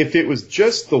 If it was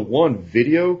just the one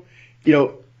video, you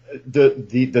know,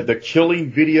 the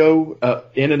killing video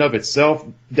in and of itself,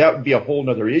 that would be a whole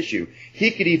other issue.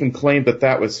 He could even claim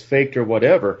that was faked or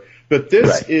whatever. But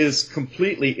this is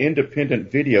completely independent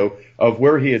video of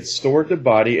where he had stored the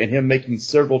body and him making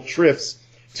several trips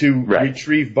to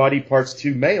retrieve body parts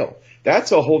to mail.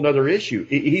 That's a whole other issue.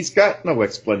 He's got no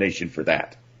explanation for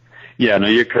that. Yeah, no,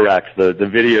 you're correct. The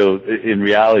video, in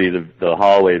reality, the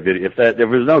hallway video, if there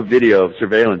was no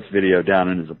surveillance video down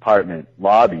in his apartment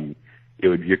lobby,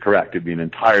 you're correct. It'd be an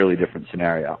entirely different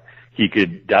scenario. He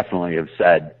could definitely have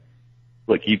said,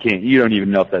 look, you don't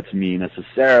even know if that's me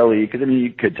necessarily, because I mean,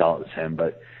 you could tell it was him,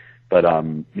 but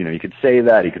you know, you could say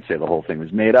that, he could say the whole thing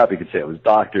was made up, he could say it was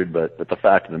doctored, but the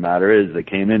fact of the matter is they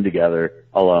came in together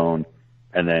alone,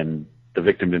 and then the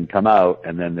victim didn't come out,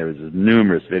 and then there was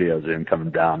numerous videos of him coming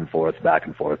down and forth, back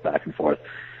and forth,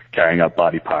 carrying up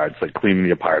body parts, like cleaning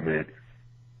the apartment.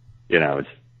 You know, it's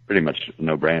pretty much a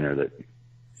no-brainer that.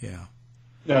 Yeah.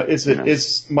 Now,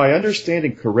 is my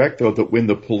understanding correct, though, that when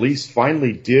the police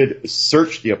finally did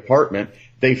search the apartment,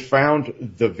 they found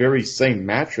the very same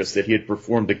mattress that he had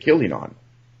performed the killing on?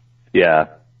 Yeah.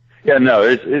 Yeah, no,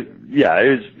 it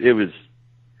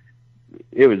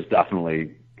was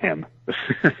definitely him.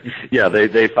 Yeah,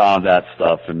 they found that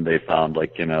stuff, and they found,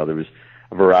 like, you know, there was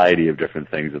a variety of different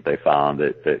things that they found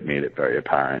that made it very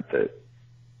apparent that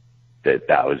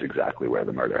was exactly where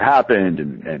the murder happened,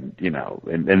 and you know,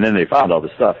 and then they found all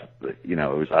the stuff, you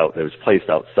know, it was placed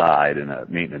outside, and a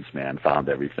maintenance man found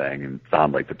everything and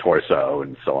found like the torso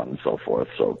and so on and so forth.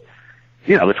 So,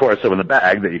 you know, the torso in the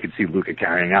bag that you could see Luka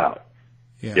carrying out.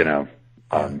 Yeah. You know,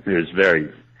 it was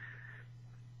very,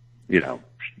 you know,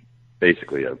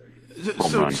 basically a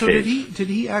home run so case. did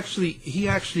he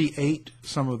actually ate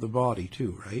some of the body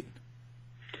too, right?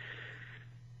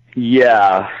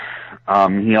 Yeah.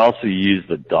 He also used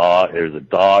the dog. There's a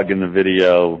dog in the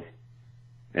video,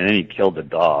 and then he killed the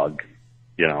dog,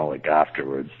 you know, like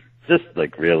afterwards. Just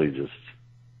like really just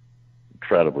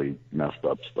incredibly messed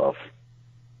up stuff.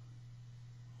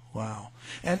 Wow.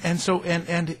 And so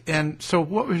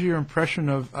what was your impression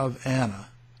of Anna,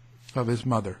 of his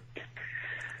mother?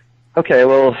 Okay,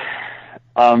 well,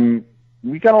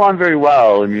 we got along very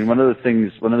well. I mean, one of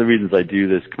the reasons I do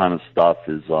this kind of stuff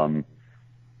is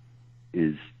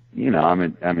you know,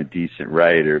 I'm a decent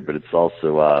writer, but it's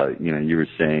also, you know, you were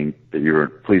saying that you were a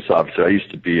police officer. I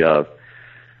used to be a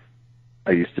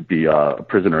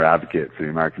prisoner advocate for the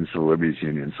American Civil Liberties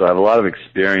Union. So I have a lot of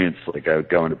experience. Like, I would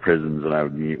go into prisons and I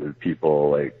would meet with people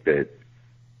like that,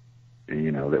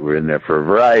 you know, that were in there for a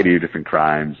variety of different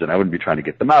crimes, and I wouldn't be trying to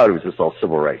get them out. It was just all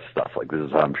civil rights stuff. Like, this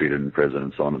is how I'm treated in prison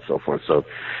and so on and so forth. So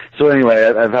anyway,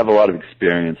 I've had a lot of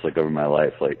experience, like, over my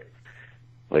life,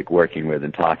 like working with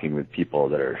and talking with people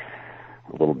that are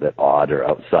a little bit odd or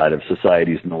outside of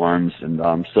society's norms.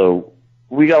 And so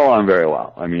we got along very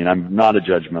well. I mean, I'm not a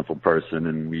judgmental person,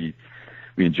 and we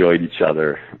enjoyed each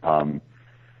other.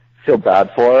 Feel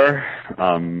bad for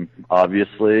her,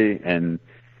 obviously. And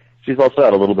she's also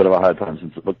had a little bit of a hard time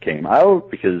since the book came out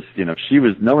because,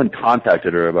 no one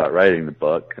contacted her about writing the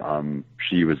book.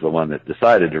 She was the one that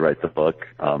decided to write the book.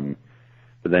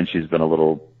 But then she's been a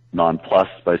little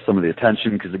nonplussed by some of the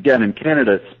attention because, again, in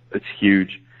Canada, it's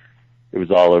huge. It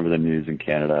was all over the news in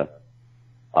Canada.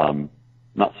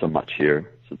 Not so much here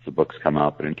since the book's come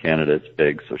out, but in Canada it's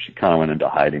big. So she kind of went into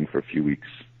hiding for a few weeks.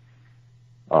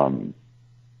 So,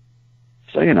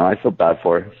 I feel bad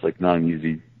for her. It's like not an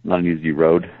easy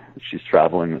road that she's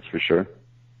traveling, that's for sure.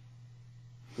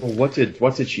 Well, what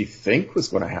did she think was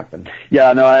going to happen?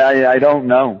 Yeah, no, I don't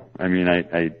know. I mean,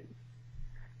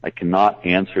 I cannot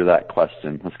answer that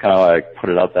question. That's kind of why I put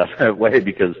it out that way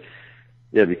because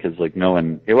like no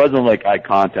one, it wasn't like I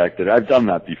contacted her. I've done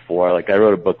that before. Like I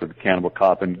wrote a book with a Cannibal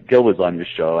Cop and Gil was on your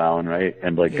show, Alan, right?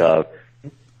 And like,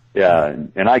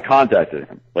 and I contacted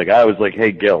him. Like I was like,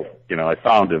 hey, Gil, I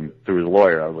found him through his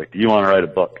lawyer. I was like, do you want to write a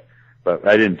book? But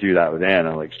I didn't do that with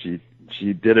Anna. Like she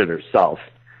did it herself.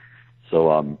 So,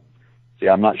 I'm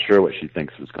not sure what she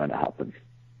thinks was going to happen.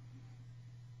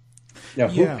 Now,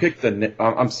 who picked the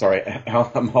I'm sorry,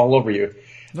 I'm all over you.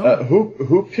 No.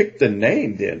 Who picked the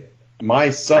name then?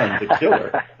 My Son, the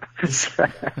Killer.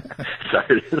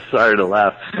 Sorry to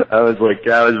laugh. I was like,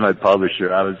 that was my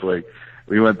publisher. I was like,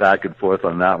 we went back and forth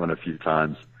on that one a few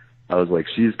times. I was like,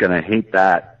 she's going to hate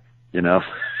that, and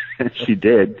she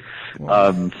did.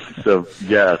 Wow. That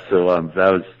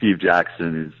was Steve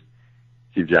Jackson,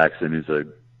 who's a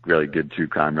really good true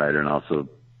crime writer and also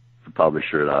the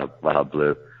publisher at Loud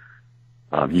Blue.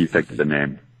 He picked the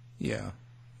name. Yeah,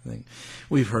 I think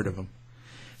we've heard of him.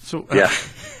 So yeah,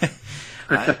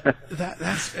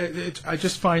 I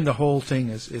just find the whole thing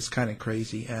is kind of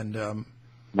crazy and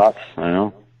nuts. I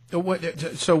know.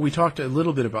 So we talked a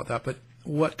little bit about that, but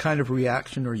what kind of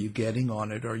reaction are you getting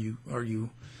on it? Are you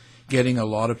getting a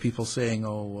lot of people saying,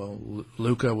 "Oh, well,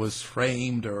 Luka was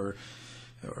framed," or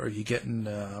are you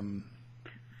getting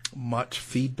much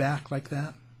feedback like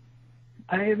that?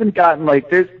 I haven't gotten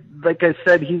like I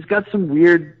said, he's got some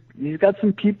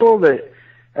people that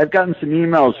I've gotten some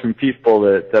emails from people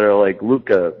that are like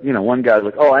Luka, one guy's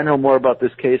like, oh, I know more about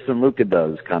this case than Luka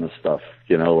does kind of stuff.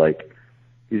 Like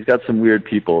he's got some weird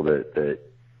people that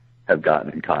have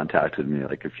gotten in contact with me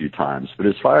like a few times. But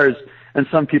as far as, and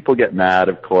some people get mad,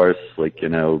 of course, like,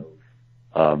 they're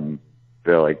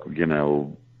like,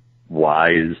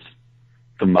 why is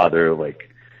the mother like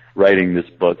writing this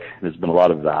book? There's been a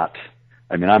lot of that.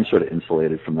 I mean, I'm sort of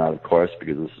insulated from that, of course,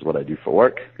 because this is what I do for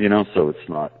work, so it's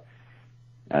not,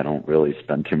 I don't really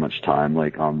spend too much time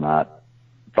like on that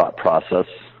thought process.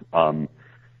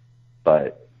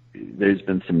 But there's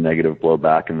been some negative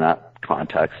blowback in that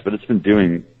context, but it's been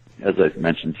doing, as I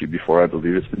mentioned to you before, I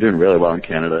believe it's been doing really well in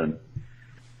Canada and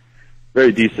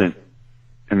very decent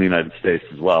in the United States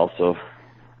as well. So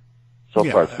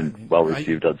far it's been well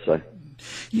received, I'd say.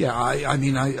 Yeah, I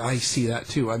mean, I see that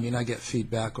too. I mean, I get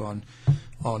feedback on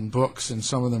books, and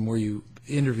some of them where you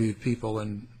interviewed people,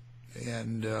 and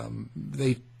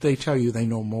they tell you they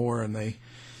know more, and they,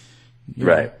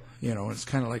 right. It's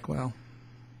kind of like, well,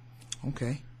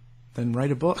 okay, then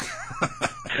write a book.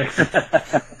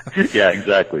 Yeah,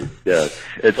 exactly. Yeah,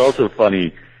 it's also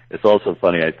funny.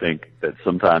 I think that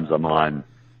sometimes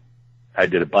I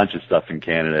did a bunch of stuff in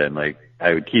Canada, and like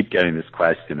I would keep getting this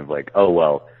question of like, oh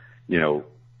well.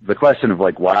 The question of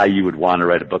like why you would want to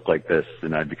write a book like this,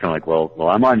 and I'd be kind of like, well,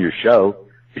 I'm on your show.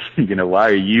 Why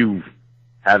are you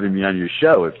having me on your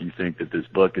show if you think that this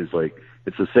book is like,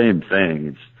 it's the same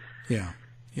thing.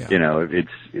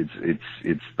 It's,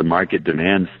 it's the market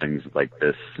demands things like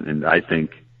this. And I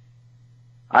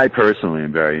personally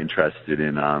am very interested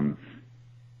in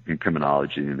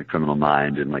criminology and the criminal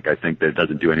mind. And like, I think that it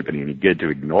doesn't do anybody any good to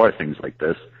ignore things like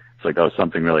this. It's like, oh,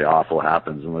 something really awful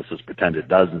happens, and let's just pretend it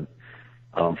doesn't.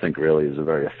 I don't think really is a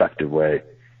very effective way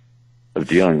of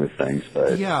dealing with things.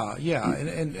 But yeah,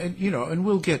 and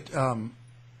we'll get some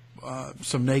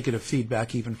negative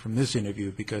feedback even from this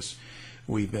interview because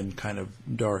we've been kind of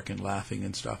dark and laughing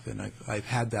and stuff, and I've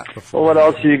had that before. Well, what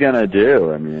else are you gonna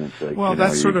do? I mean, it's like, well,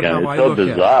 that's sort of how I look at it.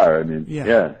 It's so bizarre. I mean,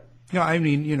 yeah. Yeah, I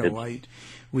mean,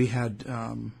 we had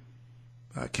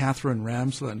Catherine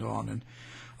Ramsland on, and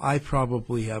I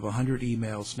probably have 100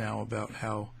 emails now about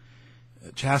how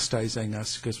chastising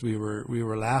us because we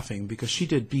were laughing because she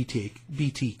did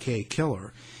BTK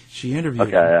Killer. She interviewed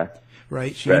him,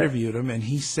 right? She interviewed him, and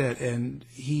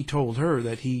he told her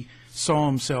that he saw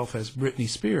himself as Britney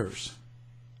Spears.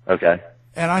 Okay.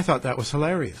 And I thought that was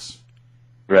hilarious.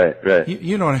 Right.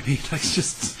 You know what I mean? Like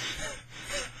just.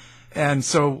 And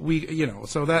so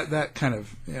so that kind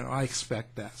of, I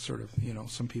expect that sort of,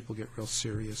 some people get real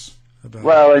serious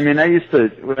Well, I mean,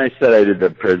 when I said I did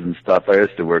the prison stuff, I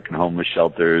used to work in homeless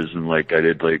shelters, and like I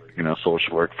did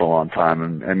social work for a long time.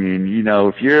 And I mean,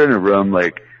 if you're in a room,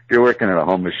 like if you're working at a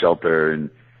homeless shelter and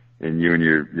you and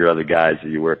your other guys that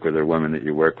you work with or women that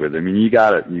you work with, I mean, you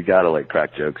gotta like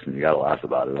crack jokes and you gotta laugh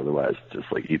about it. Otherwise, it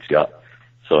just like eats you up.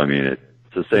 So I mean, it's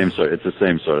the same sort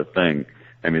of thing.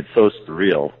 I mean, it's so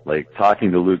surreal. Like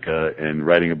talking to Luka and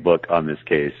writing a book on this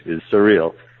case is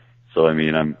surreal. So I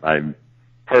mean, I'm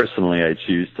personally, I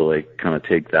choose to like kind of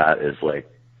take that as like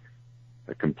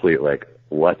a complete like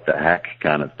what the heck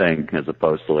kind of thing, as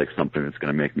opposed to like something that's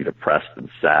going to make me depressed and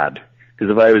sad. Because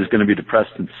if I was going to be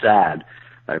depressed and sad,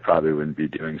 I probably wouldn't be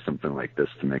doing something like this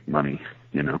to make money,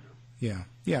 Yeah,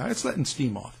 it's letting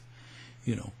steam off,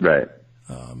 Right.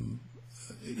 And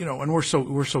we're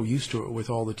so used to it with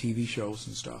all the TV shows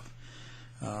and stuff.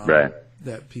 Right.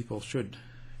 That people should,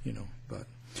 but.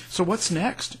 So what's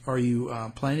next? Are you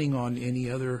planning on any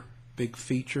other big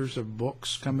features of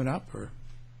books coming up, or?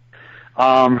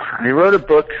 I wrote a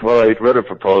book. Well, I wrote a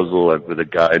proposal with a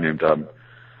guy named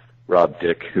Rob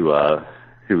Dick, who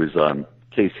was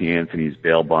Casey Anthony's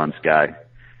bail bonds guy,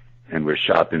 and we're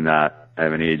shopping that. I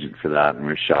have an agent for that, and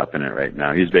we're shopping it right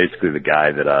now. He's basically the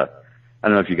guy that I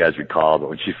don't know if you guys recall, but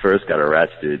when she first got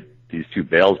arrested, these two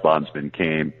bail bondsmen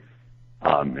came.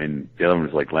 And the other one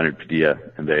was like Leonard Padilla,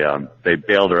 and they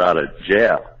bailed her out of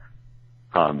jail.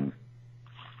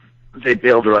 They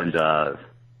bailed her out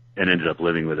and ended up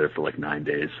living with her for like 9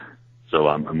 days. So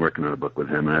I'm working on a book with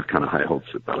him, and I have kind of high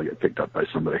hopes that that'll get picked up by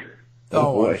somebody.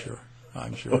 Oh, boy.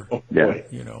 I'm sure. Yeah.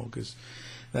 Because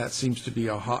that seems to be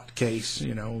a hot case.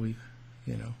 We've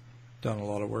done a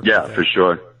lot of work. Yeah, with that, for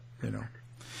sure.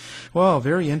 Well,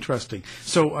 very interesting.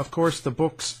 So, of course, the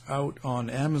book's out on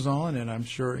Amazon, and I'm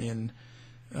sure in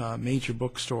major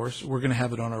bookstores. We're going to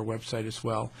have it on our website as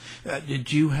well.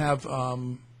 Did you have a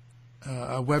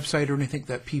website or anything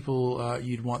that people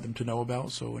you'd want them to know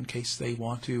about? So, in case they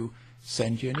want to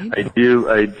send you an email.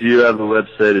 I do have a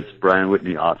website. It's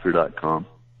brianwhitneyauthor.com.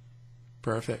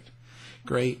 Perfect.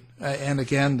 Great. And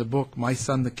again, the book, My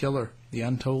Son the Killer, The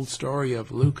Untold Story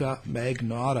of Luka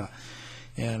Magnotta.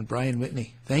 And Brian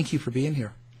Whitney, thank you for being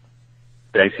here.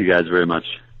 Thanks, you guys, very much.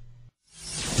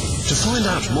 To find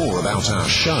out more about our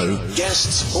show,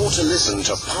 guests, or to listen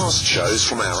to past shows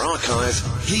from our archive,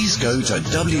 please go to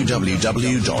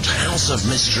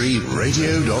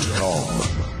www.houseofmysteryradio.com.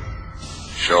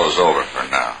 Show's over for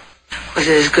now. Was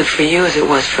it as good for you as it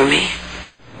was for me?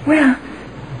 Well,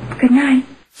 good night.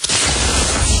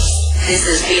 This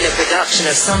has been a production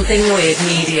of Something Weird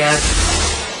Media.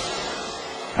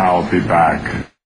 I'll be back.